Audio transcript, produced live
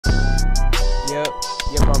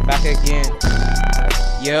Yep, I'm back again.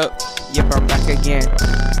 Yep, I'm back again.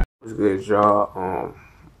 What's good, y'all?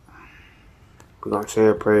 We're gonna say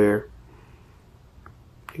a prayer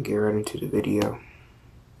and get right into the video.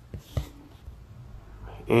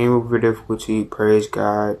 Any move of difficulty, praise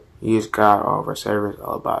God. He is God, all of our servants,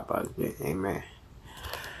 all about by His will. Amen.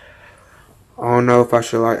 I don't know if I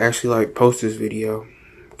should actually post this video,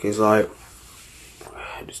 because the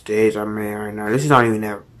stage I'm in right now, this is not even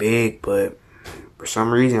that big, but for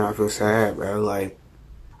some reason I feel sad, bro. Like,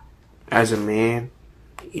 as a man,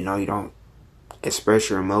 you don't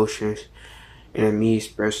express your emotions, and then me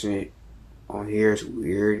expressing it on here is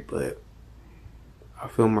weird, but I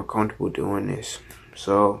feel more comfortable doing this.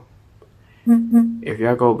 So if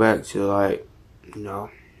y'all go back to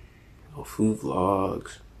food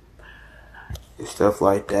vlogs and stuff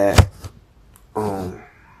like that,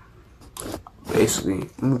 basically,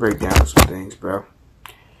 let me break down some things, bro.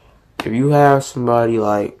 If you have somebody you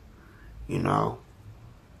wanna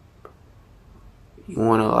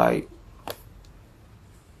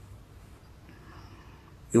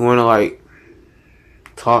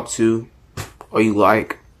talk to, or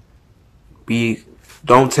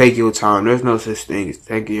don't take your time. There's no such thing as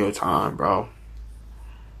taking your time, bro.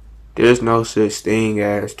 There's no such thing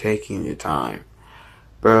as taking your time,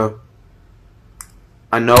 bro.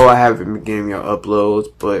 I know I haven't been getting your uploads,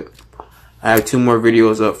 but I have 2 more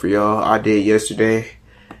videos up for y'all. I did yesterday,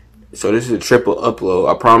 so this is a triple upload.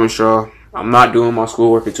 I promise y'all, I'm not doing my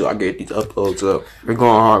schoolwork until I get these uploads up. We're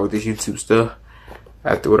going hard with this YouTube stuff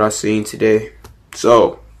after what I seen today.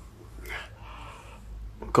 So,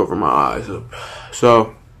 cover my eyes up.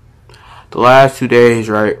 So, the last 2 days,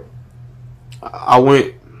 right? I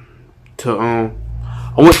went to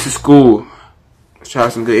school. Let's try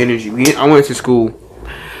some good energy. I went to school.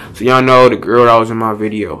 So y'all know the girl that was in my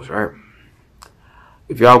videos, right?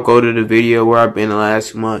 If y'all go to the video where I've been the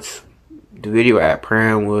last 2 months, the video at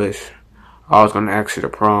prom was I was gonna ask her to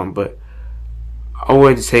prom, but I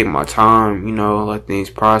wanted to take my time, let things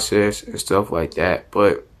process and stuff like that.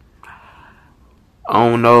 But I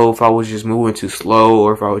don't know if I was just moving too slow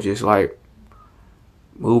or if I was just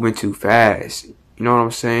moving too fast. You know what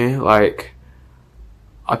I'm saying?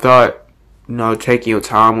 I thought, taking your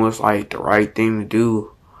time was the right thing to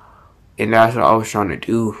do. And that's what I was trying to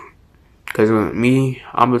do. Because me,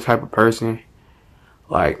 I'm the type of person,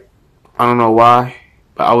 I don't know why,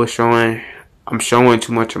 but I'm showing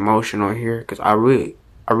too much emotion on here. Because I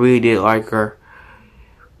really did like her.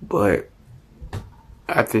 But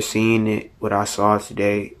after seeing what I saw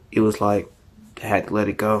today, it was I had to let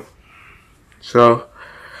it go. So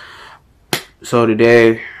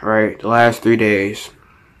today, right, the last 3 days,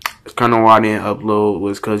 it's kind of why I didn't upload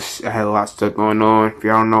was because I had a lot of stuff going on. If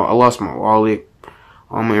y'all don't know, I lost my wallet,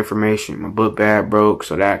 all my information, my book bag broke,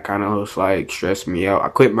 so that kind of was stressed me out. I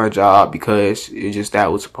quit my job because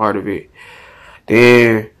that was a part of it.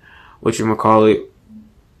 Then,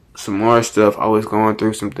 some more stuff. I was going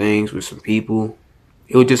through some things with some people.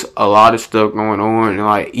 It was just a lot of stuff going on,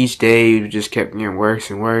 and each day it just kept getting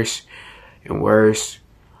worse and worse and worse.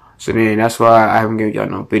 So then that's why I haven't given y'all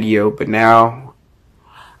no video. But now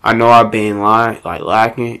I know I've been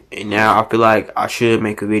lacking, and now I feel like I should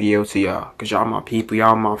make a video to y'all, cause y'all my people,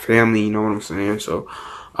 y'all my family. You know what I'm saying? So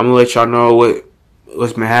I'm gonna let y'all know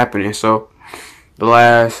what's been happening. So the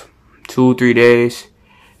last 2-3 days,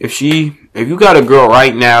 if you got a girl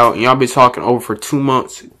right now and y'all been talking over for 2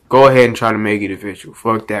 months, go ahead and try to make it official.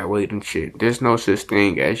 Fuck that waiting shit. There's no such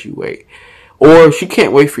thing as you wait. Or if she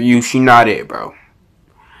can't wait for you, she not it, bro.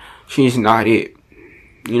 She's not it.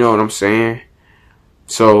 You know what I'm saying?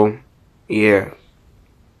 So, yeah.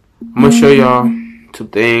 I'm gonna show y'all 2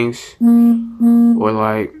 things.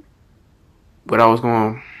 Or what I was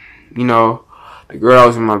going, the girl that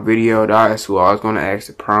was in my video, that's who I was gonna ask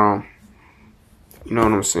to prom. You know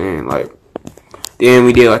what I'm saying? Then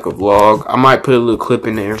we did a vlog. I might put a little clip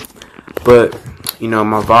in there. But,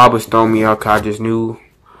 my vibe was throwing me out, cause I just knew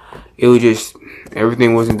it was just,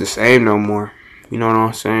 everything wasn't the same no more. You know what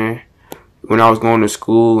I'm saying? When I was going to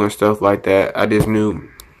school and stuff like that, I just knew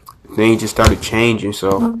things just started changing.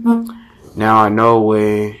 So now I know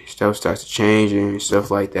when stuff starts to change and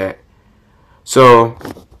stuff like that. So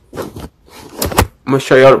I'm going to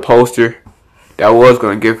show y'all the poster that I was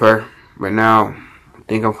going to give her. But now I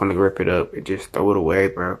think I'm going to rip it up and just throw it away,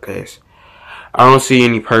 bro. Because I don't see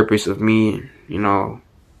any purpose of me,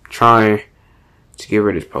 trying to give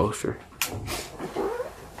her this poster.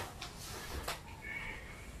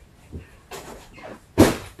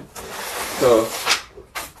 So,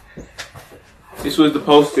 this was the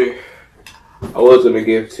poster I was going to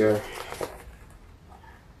give to her.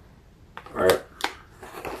 Alright.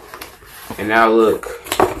 And now look.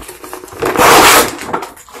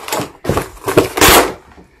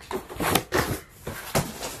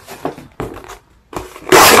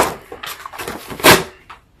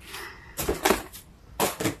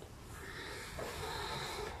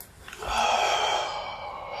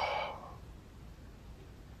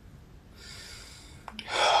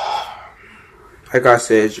 like I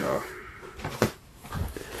said, y'all,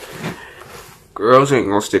 girls ain't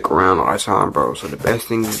gonna stick around all the time, bro. So the best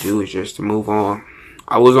thing to do is just to move on.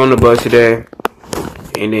 I was on the bus today,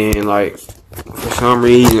 and then, like, for some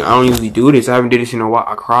reason, I don't usually do this. I haven't did this in a while.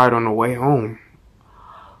 I cried on the way home.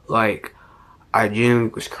 Like, I genuinely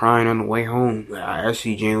was crying on the way home. I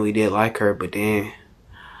actually genuinely did like her, but then,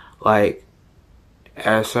 like,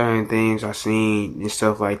 as certain things I seen and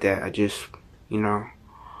stuff like that, I just, you know.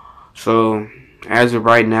 So, as of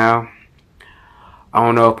right now, I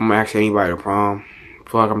don't know if I'm gonna ask anybody to prom. I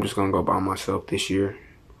feel like I'm just gonna go by myself this year.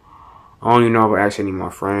 I don't even know if I ask any of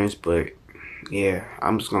my friends, but yeah,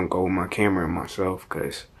 I'm just gonna go with my camera and myself,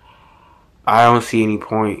 because I don't see any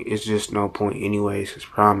point. It's just no point anyways, because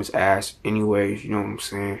prom is ass anyways, you know what I'm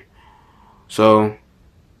saying? So,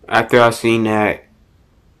 after I seen that,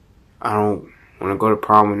 I don't want to go to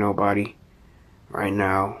prom with nobody right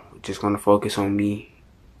now. Just gonna focus on me.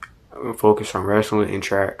 I'm gonna focus on wrestling and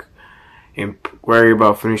track, and worry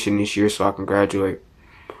about finishing this year so I can graduate.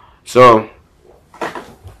 So,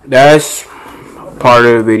 that's part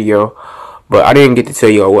of the video, but I didn't get to tell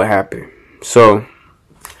y'all what happened. So,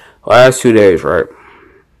 last 2 days, right,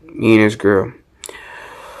 me and this girl,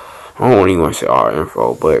 I don't even want to say all the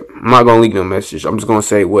info, but I'm not going to leak no message. I'm just going to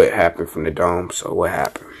say what happened from the dome. So, what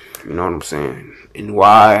happened, you know what I'm saying, and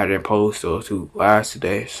why I didn't post those 2 last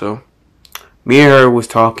today. So, me and her was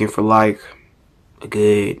talking for like a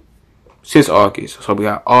good, since August. So, we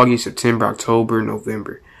got August, September, October,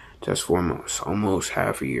 November. Just 4 months, almost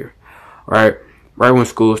half a year, right? Right when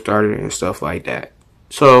school started and stuff like that.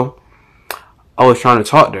 So, I was trying to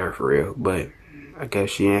talk to her for real, but I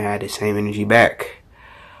guess she didn't have the same energy back.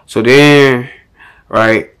 So then,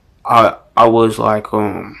 right, I was like,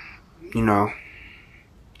 you know,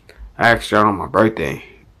 I asked her on my birthday.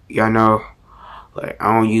 Y'all know, like,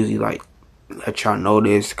 I don't usually, like, let y'all know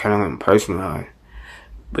this, kind of like personal.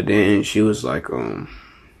 But then she was like,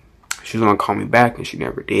 she was gonna call me back, and she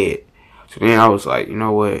never did. So then I was like, you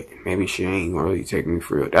know what, maybe she ain't gonna really take me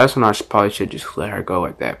for real. That's when I probably should just let her go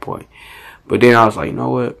at that point. But then I was like, you know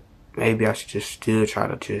what, maybe I should just still try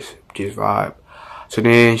to just vibe. So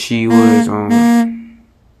then she was, my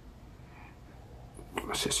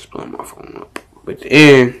sister's blowing my phone up. But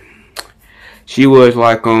then she was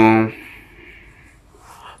like, so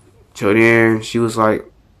then she was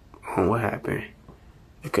like, what happened?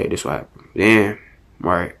 Okay, this what happened. Then,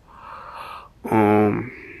 right,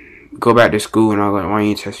 go back to school, and I was like, why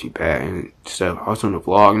you text me back and stuff. I was on the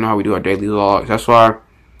vlog, you know how we do our daily vlogs. That's why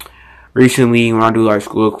recently when I do like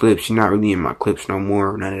school clips, she's not really in my clips no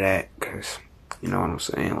more, none of that, because, you know what I'm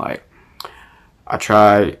saying, like, I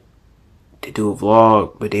tried to do a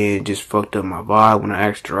vlog, but then just fucked up my vibe when I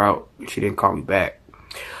asked her out, and she didn't call me back.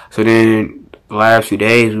 So then, the last few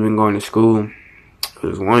days, we've been going to school. There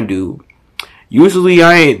was one dude. Usually,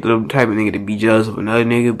 I ain't the type of nigga to be jealous of another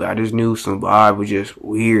nigga, but I just knew some vibe was just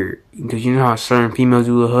weird. Because you know how certain females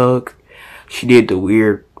do a hug? She did the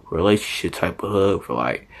weird relationship type of hug for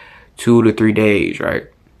like 2 to 3 days, right?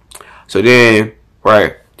 So then,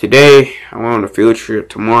 right, today, I went on a field trip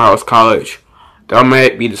to Morehouse College. That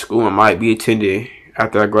might be the school I might be attending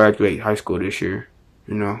after I graduate high school this year,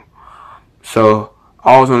 you know? So,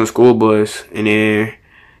 I was on the school bus, and then,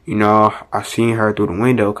 you know, I seen her through the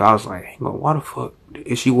window, cause I was like, why the fuck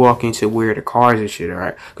is she walking to where the cars and shit are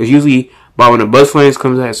at? Cause usually, when the bus lanes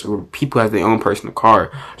comes out, so people have their own personal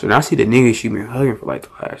car. So now I see the nigga she been hugging for like the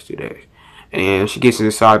last 2 days. And she gets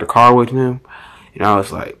inside the car with him, and I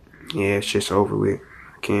was like, yeah, it's just over with.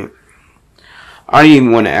 I can't. I didn't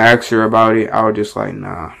even want to ask her about it. I was just like,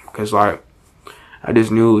 nah. Cause like, I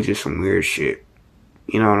just knew it was just some weird shit.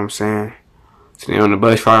 You know what I'm saying? So then on the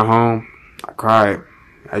bus ride home, I cried.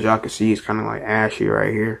 As y'all can see, it's kind of like ashy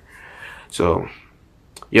right here. So,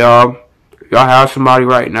 y'all, if y'all have somebody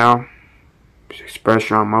right now, just express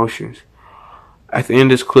your emotions. At the end of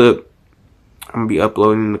this clip, I'm going to be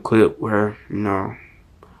uploading the clip where, you know,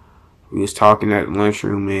 we was talking at the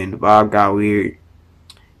lunchroom and the vibe got weird.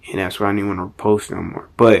 And that's why I didn't want to post no more.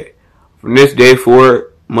 But from this day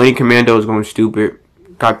forward, Money Commando is going stupid.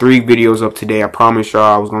 Got 3 videos up today. I promised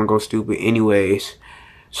y'all I was going to go stupid anyways.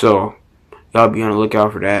 So, y'all be on the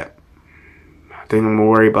lookout for that. I think I'm going to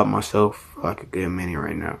worry about myself for like a good minute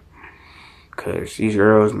right now. Because these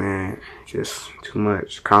girls, man, just too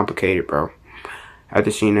much. Complicated, bro.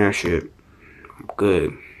 After seeing that shit, I'm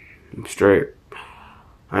good. I'm straight.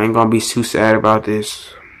 I ain't going to be too sad about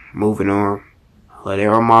this. Moving on. Let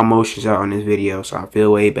all my emotions out on this video, so I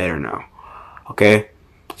feel way better now. Okay?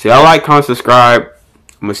 So y'all like, comment, subscribe.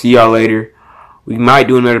 I'm going to see y'all later. We might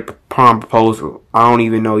do another prom proposal. I don't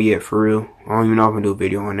even know yet, for real. I don't even know if I'm gonna do a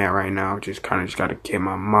video on that right now. Just gotta get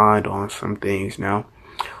my mind on some things now.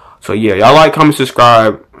 So yeah, y'all like, comment,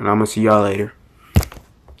 subscribe, and I'm gonna see y'all later.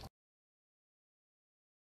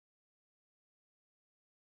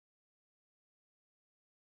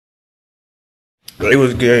 It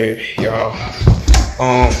was good, y'all.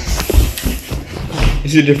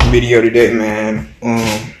 This is a different video today, man.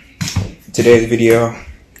 Today's video,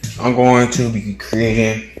 I'm going to be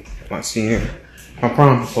creating my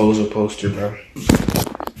prom proposal poster, bro.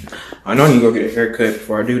 I know I need to go get a haircut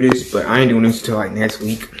before I do this, but I ain't doing this until like next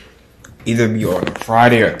week. Either be on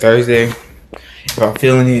Friday or Thursday. If I'm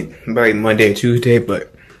feeling it, like Monday or Tuesday,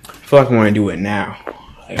 but I feel like I want to do it now.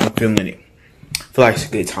 Like, I'm feeling it. I feel like it's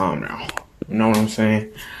a good time now. You know what I'm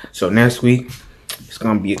saying? So next week, it's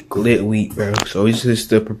gonna be a lit week, bro. So it's just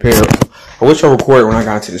to prepare. I wish I recorded when I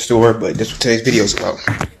got to the store, but this is what today's video is about.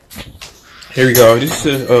 Here we go. This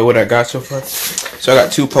is what I got so far. So I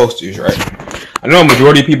got 2 posters, right? I know a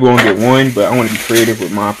majority of people won't get one, but I want to be creative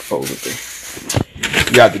with my proposal thing.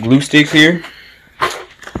 You got the glue sticks here.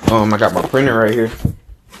 I got my printer right here.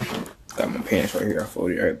 Got my pants right here. I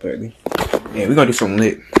folded it right badly. Yeah, we're gonna do something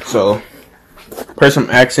lit. So, person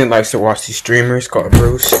from accent likes to watch these streamers called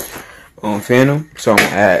Bruce on Phantom. So I'm gonna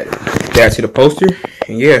add that to the poster.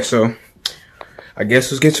 And yeah, so I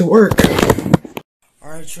guess let's get to work.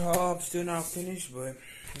 Alright, y'all, I'm still not finished, but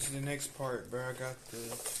this is the next part, bro. I got the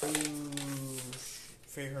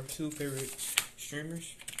two favorite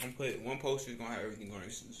streamers. I'm gonna put one poster is gonna have everything on it.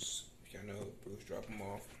 If y'all know, Bruce drop them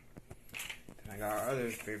off. And I got our other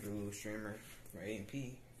favorite little streamer, my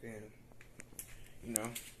A&P fan. You know,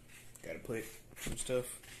 gotta put some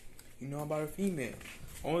stuff you know about a female.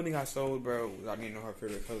 Only thing I sold, bro, was I didn't know her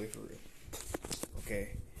favorite color for real.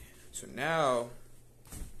 Okay, so now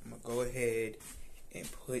I'm gonna go ahead and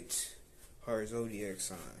put her zodiac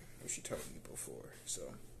sign, which she told me before. So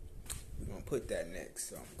we're gonna put that next.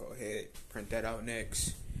 So I'm gonna go ahead, print that out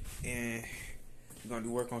next, and we're gonna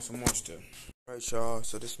do work on some more stuff. Alright, y'all,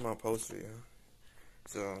 so this is my poster, y'all.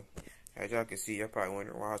 So as y'all can see, y'all probably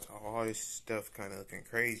wondering why is all this stuff kind of looking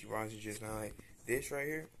crazy. Why is it just not like this right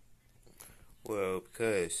here? Well,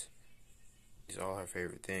 because these are all her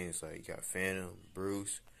favorite things. Like, you got Phantom,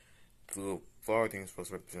 Bruce. The little flower thing is supposed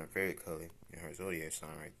to represent her favorite color, and her zodiac sign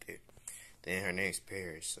right there. Then her name's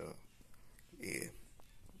Paris. So yeah,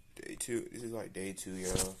 day 2. This is like day 2,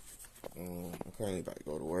 y'all. I'm currently about to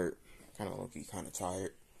go to work. Kind of low-key, kind of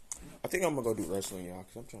tired. I think I'm gonna go do wrestling, y'all,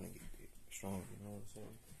 because I'm trying to get strong. You know what I'm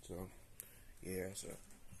saying? So yeah, so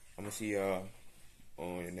I'm gonna see y'all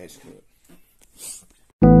on the next clip.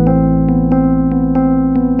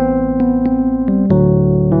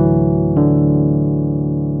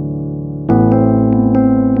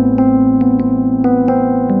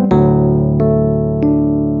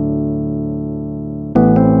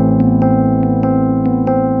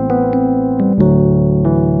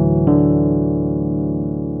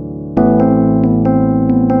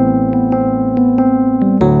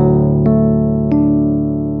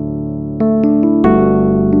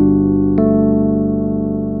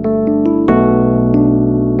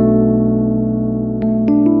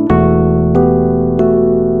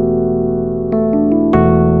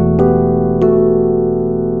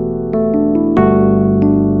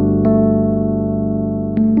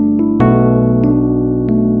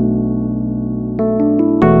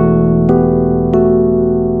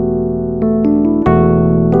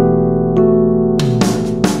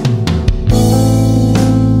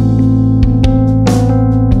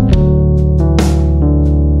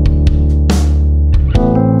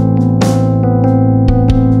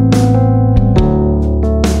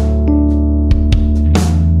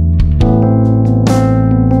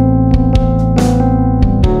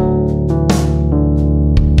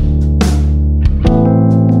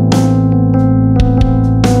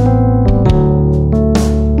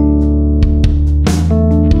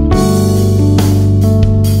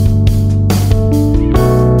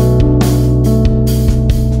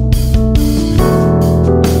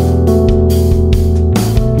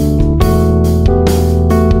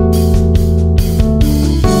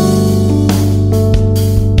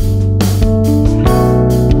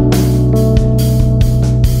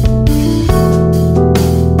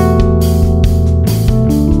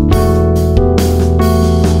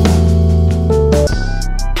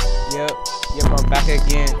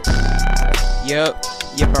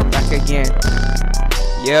 Yep, I'm back again.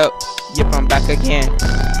 Yep, I'm back again.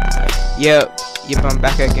 Yep, I'm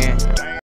back again.